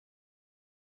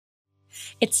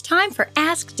It's time for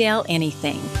Ask Dale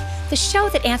Anything, the show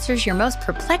that answers your most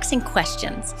perplexing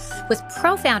questions with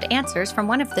profound answers from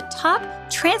one of the top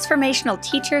transformational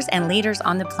teachers and leaders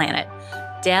on the planet,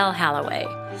 Dale Halloway.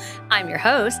 I'm your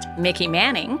host, Mickey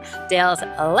Manning, Dale's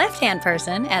left-hand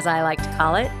person, as I like to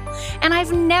call it, and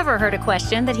I've never heard a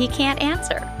question that he can't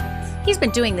answer. He's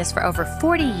been doing this for over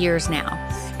 40 years now,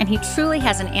 and he truly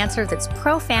has an answer that's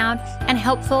profound and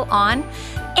helpful on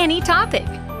any topic.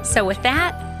 So with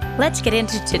that, let's get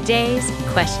into today's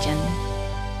question.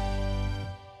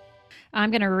 I'm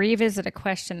going to revisit a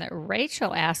question that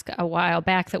Rachel asked a while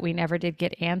back that we never did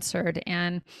get answered.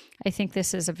 And I think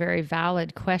this is a very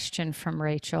valid question from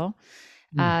Rachel.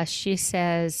 She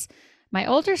says, my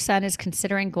older son is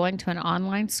considering going to an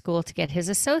online school to get his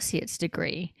associate's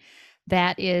degree.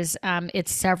 That is,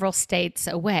 it's several states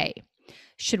away.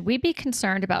 Should we be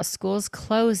concerned about schools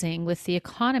closing with the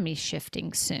economy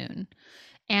shifting soon?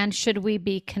 And should we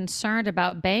be concerned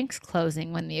about banks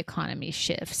closing when the economy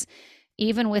shifts?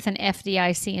 Even with an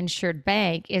FDIC insured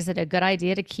bank, is it a good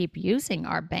idea to keep using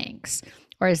our banks?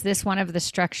 Or is this one of the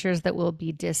structures that will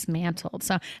be dismantled?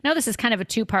 So now this is kind of a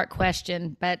two-part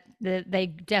question, but they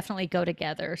definitely go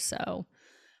together. So,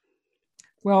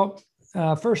 well,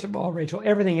 first of all, Rachel,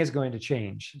 everything is going to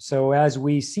change. So as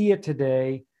we see it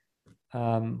today,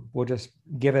 we'll just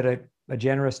give it a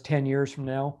generous 10 years from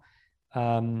now.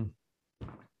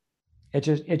 It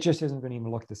just isn't going to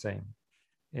even look the same.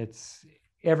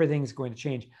 Everything's going to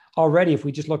change. Already, if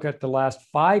we just look at the last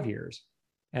 5 years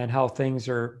and how things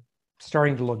are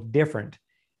starting to look different,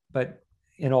 but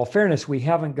in all fairness, we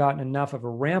haven't gotten enough of a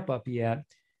ramp up yet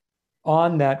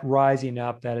on that rising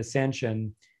up, that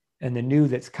ascension, and the new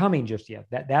that's coming just yet.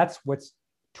 That's what's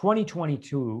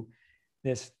 2022,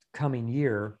 this coming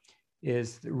year,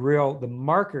 is the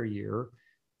marker year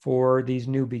for these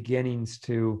new beginnings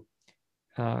to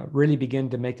really begin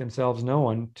to make themselves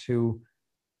known to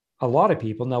a lot of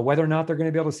people. Now, whether or not they're going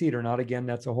to be able to see it or not, again,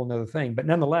 that's a whole nother thing. But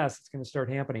nonetheless, it's going to start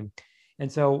happening.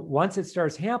 And so once it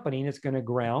starts happening, it's going to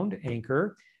ground,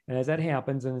 anchor. And as that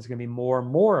happens, then there's going to be more and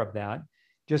more of that.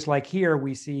 Just like here,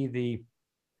 we see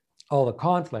all the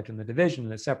conflict and the division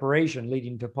and the separation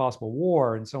leading to possible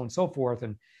war and so on and so forth.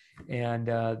 And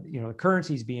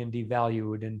currencies being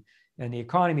devalued and the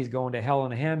economy is going to hell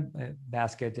in a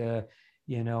handbasket.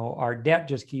 Our debt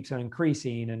just keeps on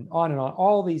increasing and on,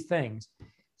 all these things.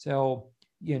 So,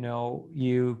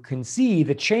 you can see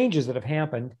the changes that have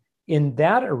happened in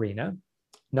that arena,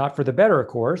 not for the better, of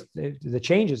course. The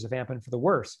changes have happened for the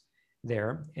worse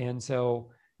there. And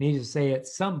so, needless to say, at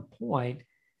some point,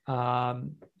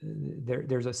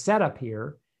 there's a setup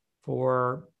here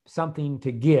for something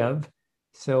to give.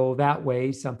 So that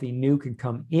way something new can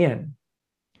come in.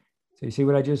 So you see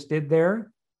what I just did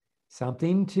there?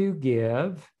 Something to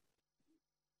give.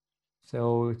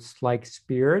 So it's like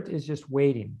spirit is just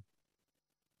waiting.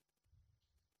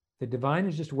 The divine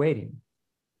is just waiting.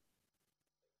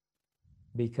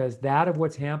 Because that of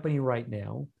what's happening right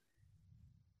now,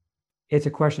 it's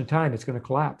a question of time. It's going to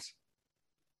collapse.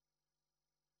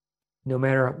 No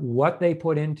matter what they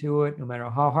put into it, no matter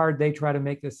how hard they try to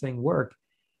make this thing work,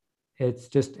 it's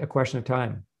just a question of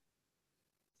time.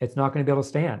 It's not going to be able to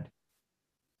stand.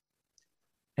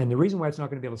 And the reason why it's not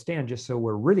going to be able to stand, just so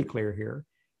we're really clear here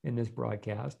in this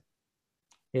broadcast,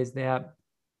 is that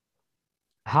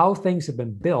how things have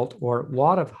been built, or a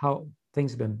lot of how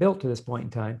things have been built to this point in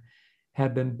time,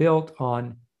 have been built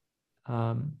on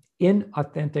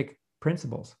inauthentic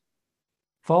principles,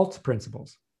 false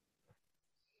principles.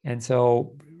 And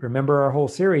so remember our whole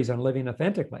series on living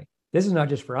authentically. This is not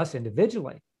just for us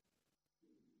individually.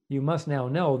 You must now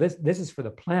know this is for the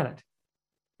planet.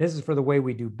 This is for the way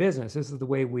we do business. This is the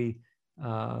way we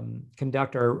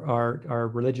conduct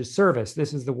our religious service.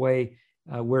 This is the way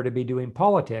we're to be doing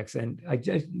politics. And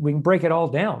we can break it all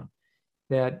down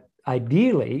that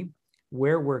ideally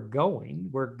where we're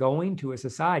going to a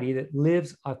society that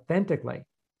lives authentically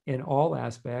in all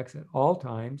aspects, at all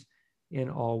times, in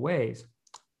all ways.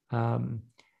 And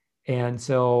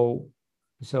so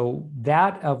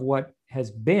that of what has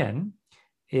been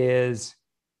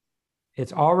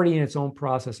it's already in its own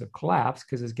process of collapse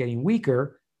because it's getting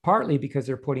weaker, partly because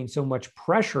they're putting so much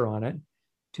pressure on it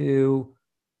to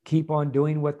keep on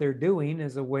doing what they're doing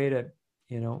as a way to,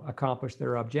 accomplish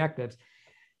their objectives.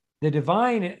 The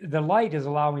light is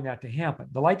allowing that to happen.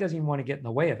 The light doesn't even want to get in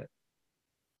the way of it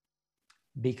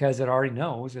because it already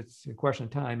knows it's a question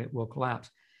of time, it will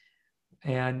collapse.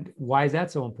 And why is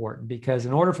that so important? Because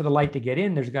in order for the light to get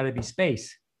in, there's got to be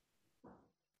space.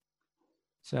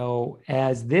 So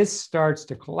as this starts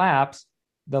to collapse,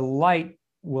 the light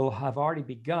will have already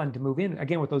begun to move in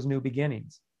again with those new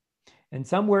beginnings. And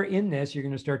somewhere in this, you're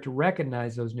going to start to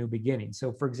recognize those new beginnings.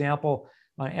 So for example,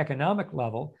 on an economic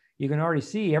level, you can already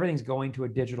see everything's going to a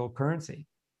digital currency.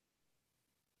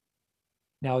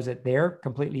 Now, is it there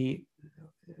completely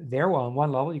there? Well, on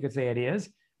one level, you could say it is.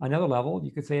 Another level,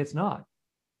 you could say it's not.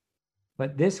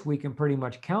 But this we can pretty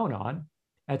much count on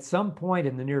at some point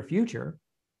in the near future,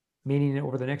 meaning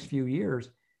over the next few years,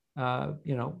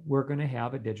 we're going to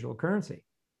have a digital currency.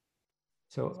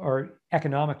 So, or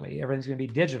economically, everything's going to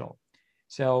be digital.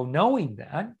 So knowing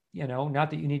that, not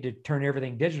that you need to turn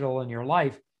everything digital in your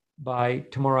life by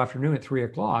tomorrow afternoon at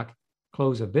 3:00,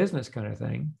 close of business kind of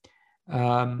thing,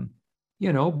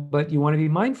 but you want to be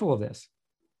mindful of this.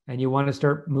 And you want to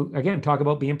start, again, talk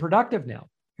about being productive now.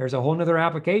 Here's a whole nother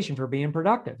application for being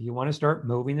productive. You want to start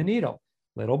moving the needle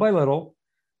little by little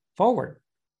forward.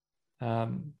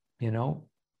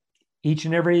 Each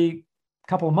and every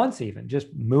couple of months, even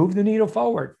just move the needle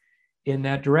forward in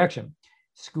that direction.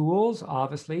 Schools,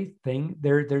 obviously,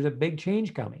 there's a big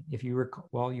change coming. If you recall,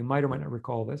 well, you might or might not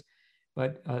recall this,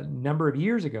 but a number of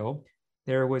years ago,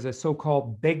 there was a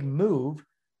so-called big move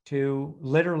to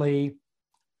literally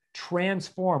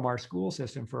transform our school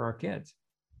system for our kids.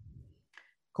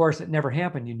 Of course, it never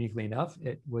happened, uniquely enough.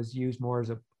 It was used more as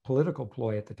a political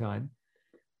ploy at the time.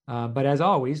 But as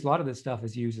always, a lot of this stuff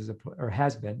is used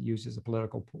has been used as a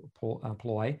political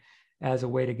ploy, as a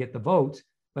way to get the votes,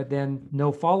 but then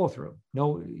no follow through,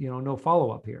 no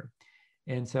follow up here.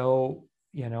 And so,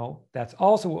 that's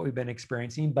also what we've been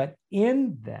experiencing. But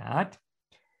in that,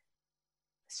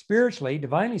 spiritually,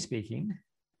 divinely speaking,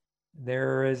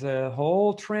 there is a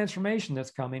whole transformation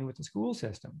that's coming with the school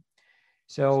system.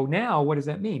 So now, what does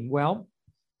that mean? Well,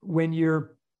 when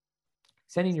you're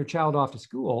sending your child off to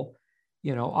school,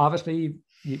 obviously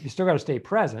you still got to stay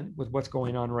present with what's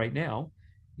going on right now.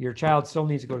 Your child still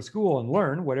needs to go to school and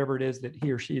learn whatever it is that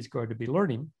he or she is going to be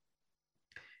learning.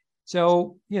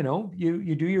 So,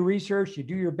 you do your research, you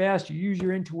do your best, you use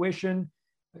your intuition,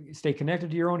 stay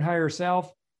connected to your own higher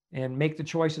self, and make the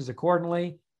choices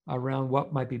accordingly around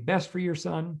what might be best for your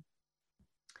son,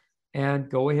 and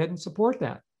go ahead and support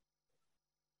that.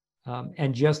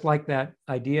 And just like that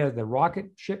idea of the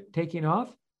rocket ship taking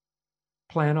off,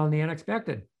 plan on the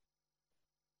unexpected.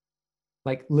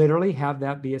 Like literally have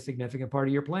that be a significant part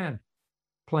of your plan.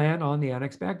 Plan on the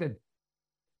unexpected.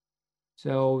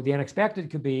 So the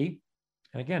unexpected could be,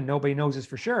 and again, nobody knows this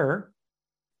for sure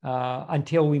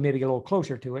until we maybe get a little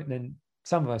closer to it. And then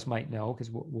some of us might know because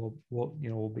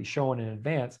we'll be shown in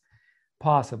advance,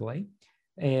 possibly.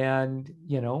 And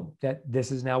that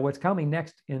this is now what's coming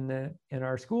next in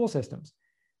our school systems,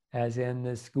 as in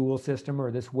the school system,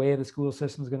 or this way of the school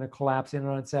system is going to collapse in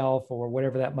on itself, or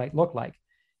whatever that might look like.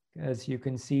 As you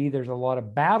can see, there's a lot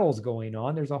of battles going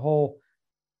on. There's a whole,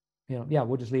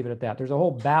 we'll just leave it at that. There's a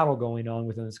whole battle going on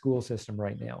within the school system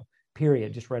right now,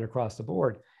 period, just right across the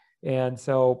board. And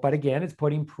so, but again, it's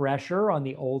putting pressure on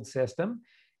the old system.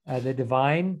 The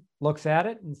divine looks at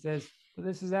it and says, well,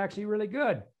 this is actually really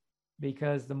good,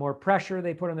 because the more pressure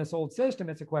they put on this old system,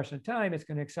 it's a question of time. It's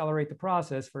going to accelerate the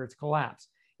process for its collapse.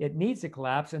 It needs to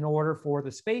collapse in order for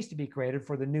the space to be created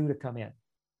for the new to come in,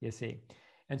 you see.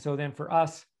 And so then for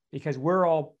us, because we're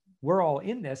all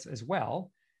in this as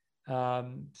well.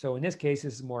 So in this case,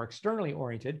 this is more externally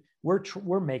oriented.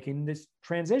 We're making this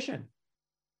transition.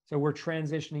 So we're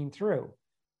transitioning through.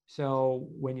 So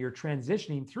when you're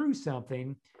transitioning through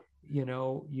something,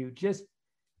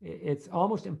 it's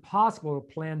almost impossible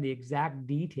to plan the exact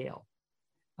detail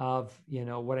of,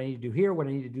 what I need to do here, what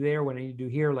I need to do there, what I need to do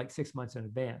here, like 6 months in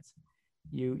advance.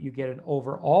 You get an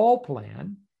overall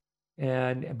plan,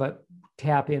 but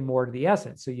tap in more to the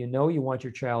essence. So you want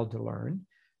your child to learn.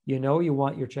 You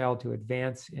want your child to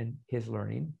advance in his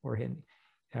learning, or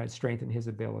strengthen his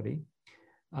ability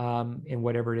in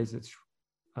whatever it is that's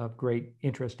of great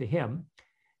interest to him.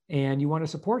 And you want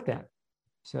to support that.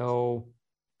 So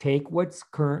take what's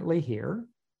currently here,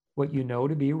 what you know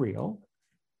to be real,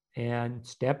 and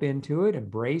step into it,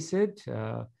 embrace it,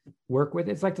 work with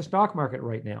it. It's like the stock market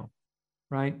right now,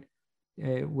 right?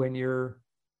 When you're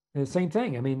the same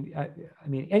thing. I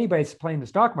mean, anybody's playing the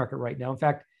stock market right now. In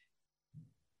fact,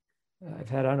 I've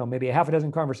had, maybe a half a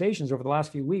dozen conversations over the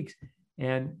last few weeks.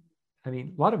 And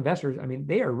a lot of investors,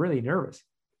 they are really nervous.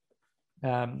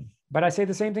 But I say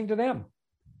the same thing to them.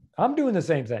 I'm doing the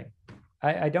same thing.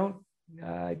 I don't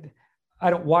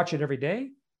watch it every day,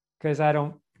 because I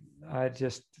don't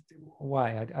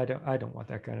want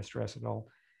that kind of stress at all.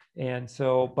 And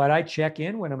so, but I check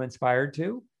in when I'm inspired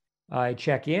to. I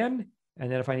check in,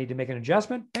 and then if I need to make an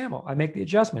adjustment, bam, I make the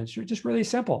adjustment. It's just really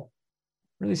simple,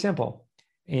 really simple.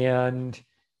 And,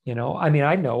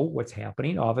 I know what's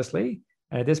happening, obviously.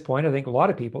 And at this point, I think a lot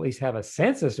of people at least have a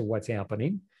sense as to what's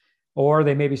happening, or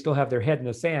they maybe still have their head in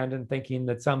the sand and thinking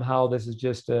that somehow this is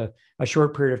just a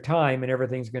short period of time and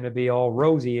everything's going to be all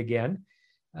rosy again.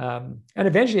 And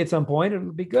eventually at some point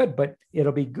it'll be good, but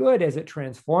it'll be good as it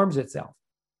transforms itself.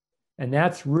 And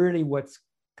that's really what's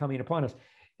coming upon us.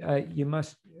 You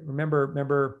must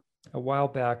remember a while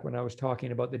back when I was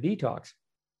talking about the detox.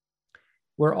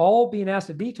 We're all being asked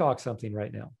to detox something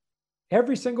right now.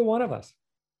 Every single one of us.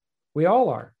 We all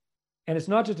are. And it's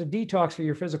not just a detox for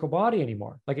your physical body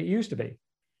anymore, like it used to be.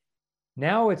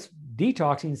 Now it's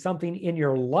detoxing something in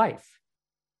your life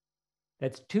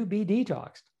that's to be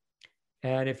detoxed.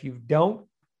 And if you don't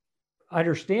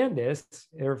understand this,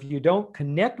 or if you don't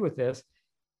connect with this,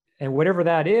 and whatever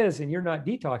that is, and you're not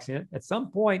detoxing it, at some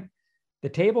point, the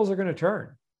tables are going to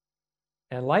turn.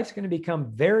 And life's going to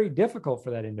become very difficult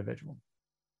for that individual.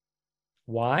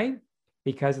 Why?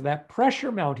 Because of that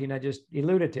pressure mounting I just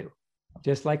alluded to.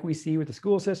 Just like we see with the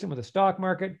school system, with the stock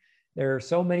market, there are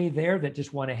so many there that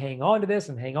just want to hang on to this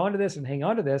and hang on to this and hang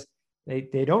on to this.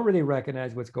 They don't really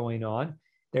recognize what's going on.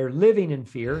 They're living in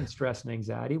fear and stress and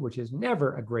anxiety, which is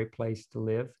never a great place to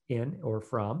live in or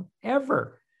from,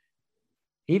 ever.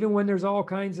 Even when there's all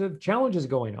kinds of challenges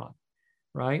going on,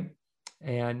 right?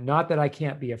 And not that I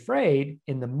can't be afraid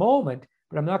in the moment,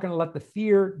 but I'm not going to let the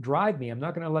fear drive me. I'm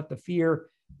not going to let the fear,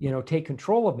 take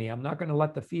control of me. I'm not going to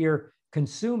let the fear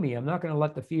consume me. I'm not going to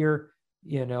let the fear,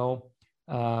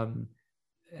 disempower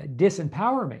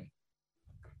me.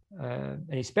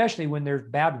 And especially when there's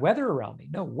bad weather around me.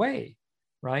 No way,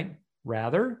 right?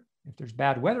 Rather, if there's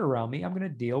bad weather around me, I'm going to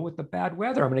deal with the bad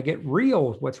weather. I'm going to get real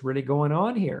with what's really going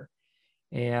on here,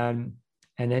 and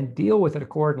then deal with it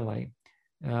accordingly.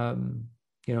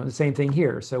 The same thing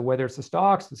here. So whether it's the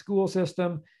stocks, the school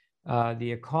system,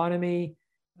 the economy,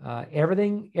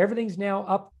 everything's now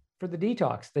up for the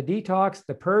detox,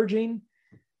 the purging,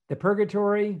 the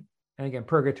purgatory. And again,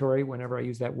 purgatory, whenever I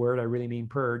use that word, I really mean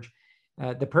purge.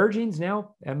 The purging's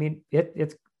now,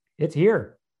 it's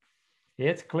here.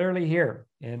 It's clearly here.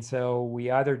 And so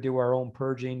we either do our own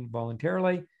purging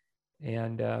voluntarily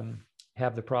and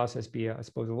have the process be, I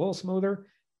suppose, a little smoother,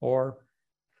 or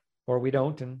we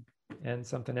don't, and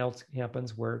something else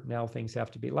happens where now things have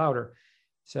to be louder.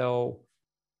 So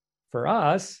for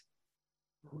us,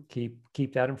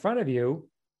 keep that in front of you.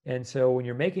 And so when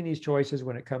you're making these choices,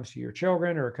 when it comes to your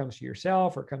children, or it comes to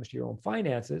yourself, or it comes to your own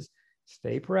finances,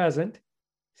 stay present,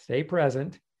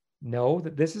 know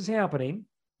that this is happening,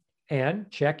 and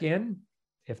check in,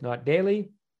 if not daily,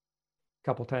 a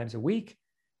couple times a week.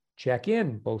 Check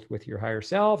in both with your higher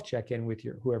self, check in with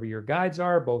whoever your guides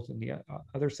are, both on the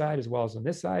other side as well as on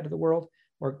this side of the world,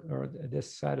 or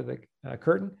this side of the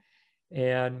curtain,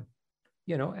 and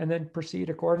then proceed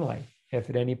accordingly. If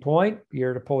at any point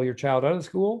you're to pull your child out of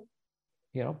school,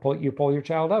 pull your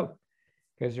child out,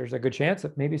 because there's a good chance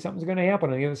that maybe something's going to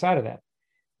happen on the other side of that.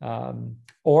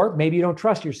 Or maybe you don't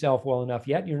trust yourself well enough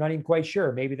yet, and you're not even quite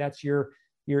sure. Maybe that's your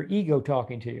ego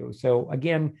talking to you. So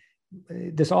again,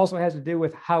 this also has to do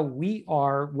with how we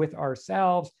are with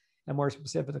ourselves, and more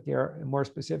specifically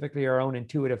our own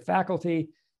intuitive faculty.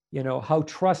 How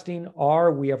trusting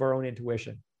are we of our own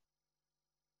intuition?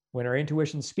 When our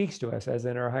intuition speaks to us, as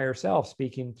in our higher self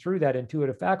speaking through that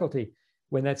intuitive faculty,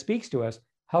 when that speaks to us,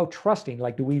 how trusting,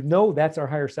 do we know that's our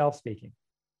higher self speaking?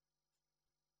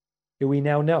 Do we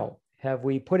now know? Have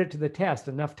we put it to the test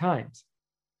enough times?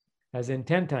 As in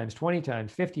 10 times, 20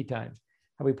 times, 50 times?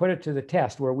 Have we put it to the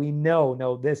test where we know,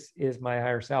 no, this is my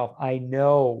higher self. I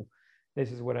know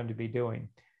this is what I'm to be doing.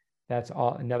 That's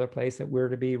another place that we're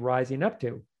to be rising up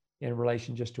to in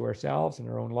relation just to ourselves and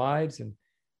our own lives. And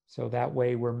so that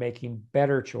way we're making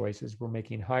better choices. We're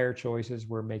making higher choices.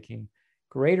 We're making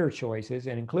greater choices,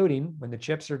 and including when the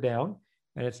chips are down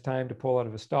and it's time to pull out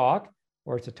of a stock,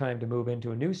 or it's a time to move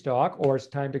into a new stock, or it's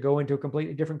time to go into a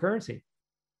completely different currency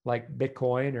like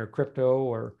Bitcoin or crypto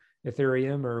or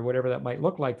Ethereum or whatever that might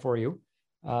look like for you.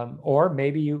 Or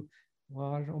maybe I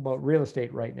don't know about real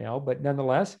estate right now, but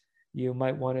nonetheless, you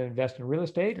might want to invest in real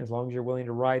estate. As long as you're willing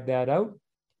to ride that out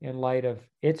in light of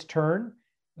its turn,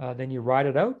 then you ride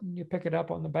it out and you pick it up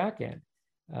on the back end.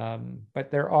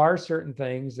 But there are certain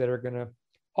things that are going to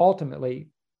ultimately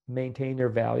maintain their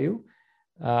value.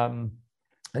 And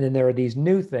then there are these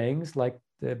new things like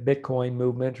the Bitcoin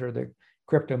movement or the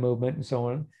crypto movement and so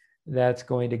on, that's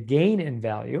going to gain in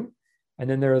value. And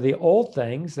then there are the old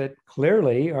things that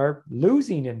clearly are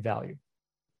losing in value.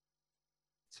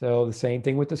 So the same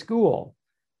thing with the school,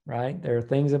 right? There are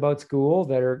things about school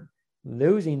that are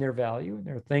losing their value.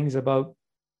 There are things about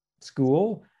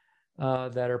school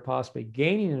that are possibly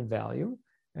gaining in value.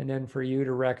 And then for you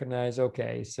to recognize,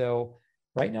 okay, so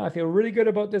right now I feel really good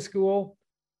about this school.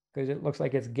 because it looks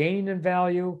like it's gaining in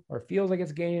value or feels like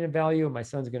it's gaining in value. And my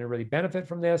son's going to really benefit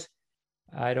from this.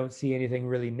 I don't see anything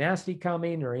really nasty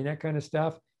coming or any of that kind of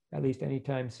stuff, at least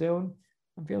anytime soon.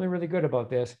 I'm feeling really good about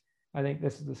this. I think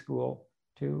this is the school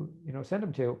to, send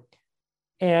them to.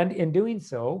 And in doing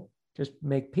so, just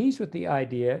make peace with the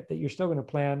idea that you're still going to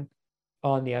plan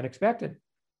on the unexpected,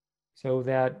 so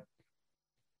that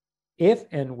if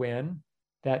and when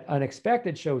that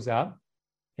unexpected shows up,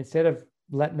 instead of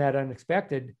letting that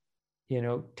unexpected,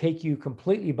 take you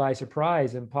completely by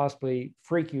surprise and possibly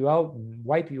freak you out and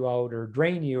wipe you out or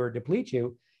drain you or deplete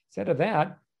you, instead of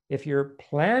that, if you're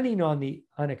planning on the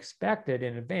unexpected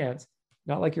in advance,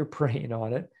 not like you're praying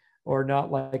on it or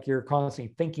not like you're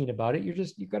constantly thinking about it,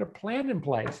 you've got a plan in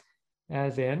place,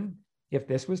 as in, if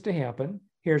this was to happen,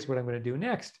 here's what I'm going to do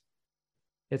next.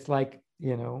 It's like,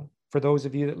 for those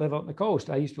of you that live out on the coast,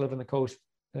 I used to live on the coast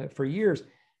for years,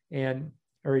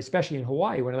 or especially in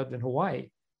Hawaii, when I lived in Hawaii,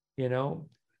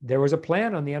 there was a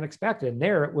plan on the unexpected, and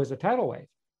there it was a tidal wave,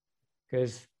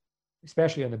 because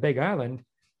especially on the Big Island,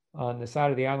 on the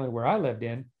side of the island where I lived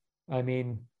in, I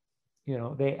mean,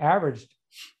 they averaged,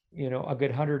 a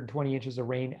good 120 inches of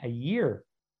rain a year.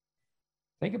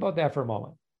 Think about that for a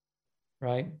moment,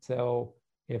 right? So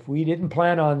if we didn't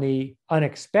plan on the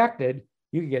unexpected,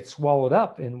 you could get swallowed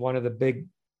up in one of the big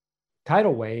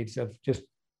tidal waves of just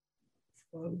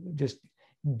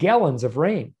gallons of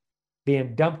rain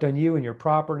being dumped on you and your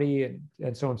property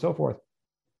and so on and so forth.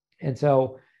 And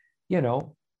so,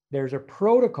 there's a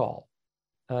protocol.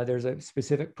 There's a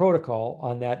specific protocol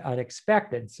on that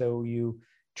unexpected. So you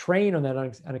train on that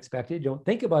unexpected. You don't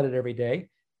think about it every day.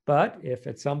 But if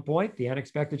at some point the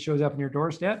unexpected shows up on your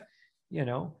doorstep,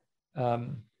 you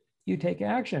take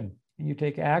action. And you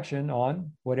take action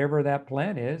on whatever that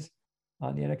plan is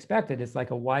on the unexpected. It's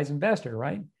like a wise investor,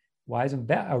 right?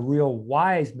 A real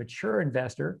wise, mature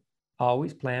investor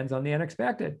always plans on the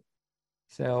unexpected.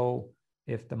 So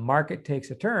if the market takes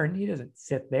a turn, he doesn't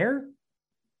sit there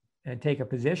and take a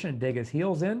position, dig his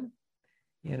heels in,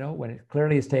 when it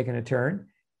clearly is taking a turn.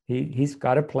 He's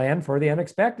got a plan for the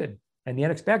unexpected. And the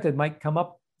unexpected might come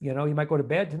up, you might go to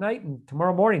bed tonight and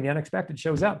tomorrow morning the unexpected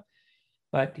shows up.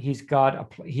 But he's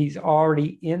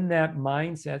already in that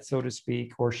mindset, so to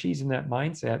speak, or she's in that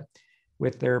mindset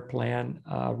with their plan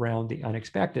around the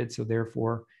unexpected. So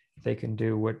therefore, they can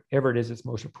do whatever it is that's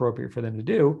most appropriate for them to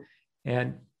do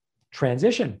and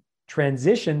transition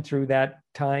through that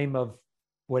time of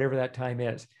whatever that time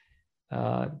is,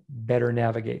 better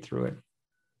navigate through it.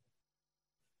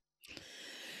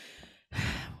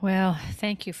 Well,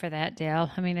 thank you for that,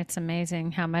 Dale. I mean, it's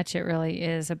amazing how much it really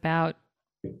is about.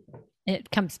 It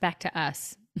comes back to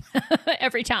us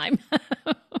every time.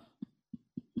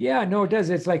 Yeah, no, it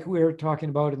does. It's like we were talking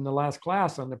about in the last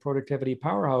class on the Productivity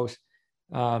Powerhouse,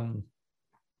 you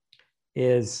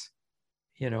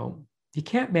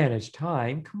can't manage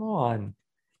time. Come on.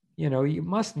 You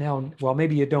must now, well,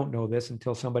 maybe you don't know this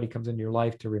until somebody comes into your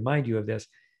life to remind you of this.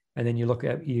 And then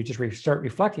you just start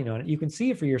reflecting on it. You can see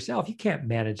it for yourself. You can't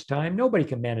manage time. Nobody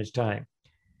can manage time.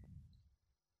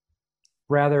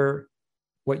 Rather,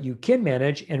 what you can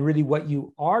manage and really what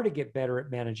you are to get better at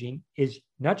managing is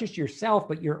not just yourself,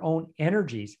 but your own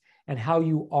energies and how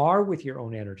you are with your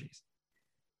own energies.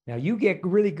 Now, you get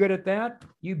really good at that,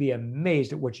 you'd be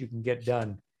amazed at what you can get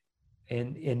done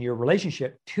in your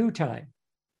relationship to time.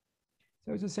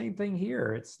 So it's the same thing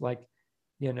here. It's like,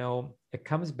 it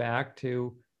comes back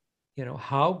to,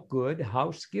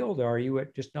 how skilled are you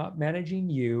at just not managing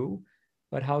you,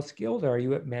 but how skilled are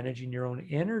you at managing your own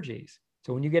energies?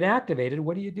 So when you get activated,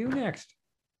 what do you do next?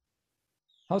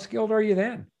 How skilled are you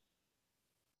then?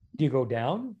 Do you go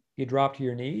down? Do you drop to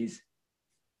your knees?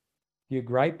 Do you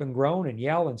gripe and groan and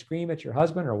yell and scream at your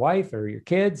husband or wife or your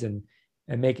kids and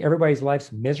make everybody's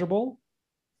lives miserable?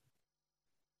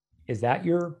 Is that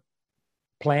your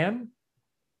plan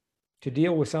to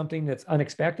deal with something that's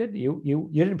unexpected? You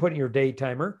didn't put in your day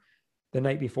timer the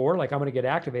night before, like I'm going to get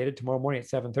activated tomorrow morning at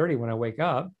 7:30 when I wake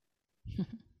up.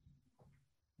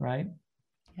 Right?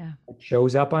 Yeah. It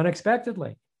shows up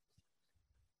unexpectedly.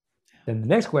 Then the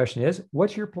next question is,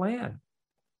 what's your plan?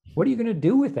 What are you going to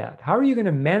do with that? How are you going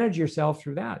to manage yourself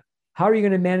through that? How are you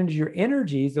going to manage your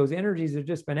energies, those energies that have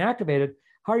just been activated?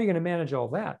 How are you going to manage all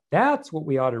that? That's what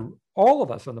all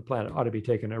of us on the planet ought to be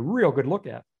taking a real good look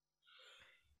at.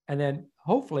 And then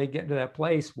hopefully get to that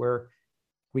place where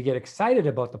we get excited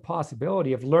about the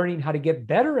possibility of learning how to get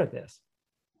better at this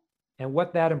and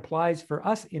what that implies for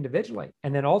us individually,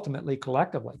 and then ultimately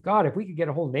collectively. God, if we could get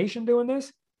a whole nation doing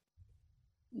this,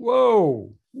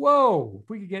 whoa, if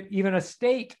we could get even a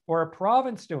state or a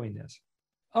province doing this,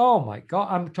 oh my God,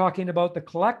 I'm talking about the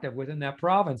collective within that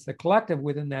province, the collective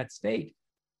within that state,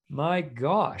 My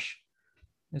gosh,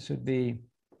 this would be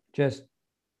just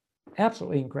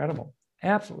absolutely incredible,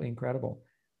 absolutely incredible.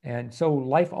 And so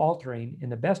life altering in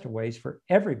the best of ways for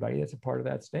everybody that's a part of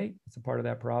that state, that's a part of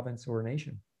that province or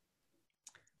nation.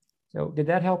 So did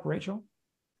that help, Rachel?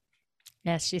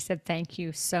 Yes, she said, thank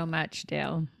you so much,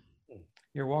 Dale.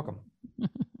 You're welcome. I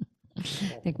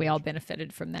think we all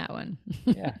benefited from that one.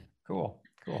 Yeah, cool.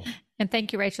 And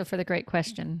thank you, Rachel, for the great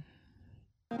question.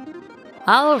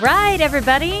 All right,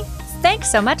 everybody.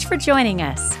 Thanks so much for joining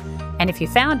us. And if you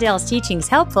found Dale's teachings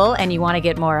helpful and you want to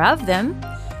get more of them,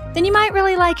 then you might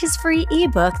really like his free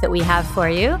ebook that we have for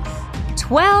you,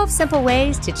 12 Simple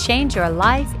Ways to Change Your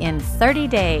Life in 30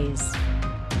 Days.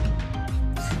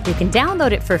 You can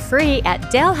download it for free at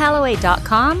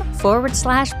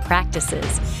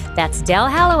delehalloway.com/practices. That's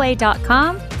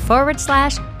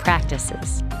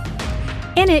delehalloway.com/practices.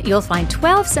 In it, you'll find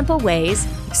 12 simple ways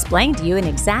explained to you in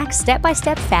exact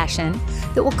step-by-step fashion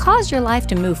that will cause your life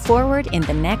to move forward in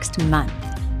the next month.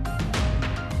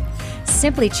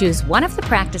 Simply choose one of the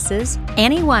practices,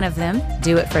 any one of them,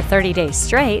 do it for 30 days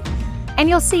straight, and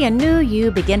you'll see a new you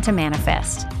begin to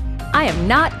manifest. I am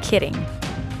not kidding.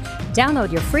 Download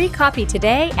your free copy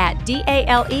today at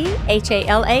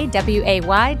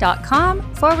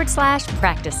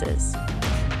delehallaway.com/practices.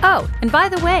 Oh, and by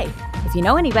the way, if you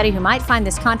know anybody who might find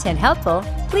this content helpful,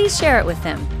 please share it with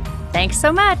them. Thanks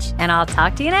so much, and I'll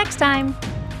talk to you next time.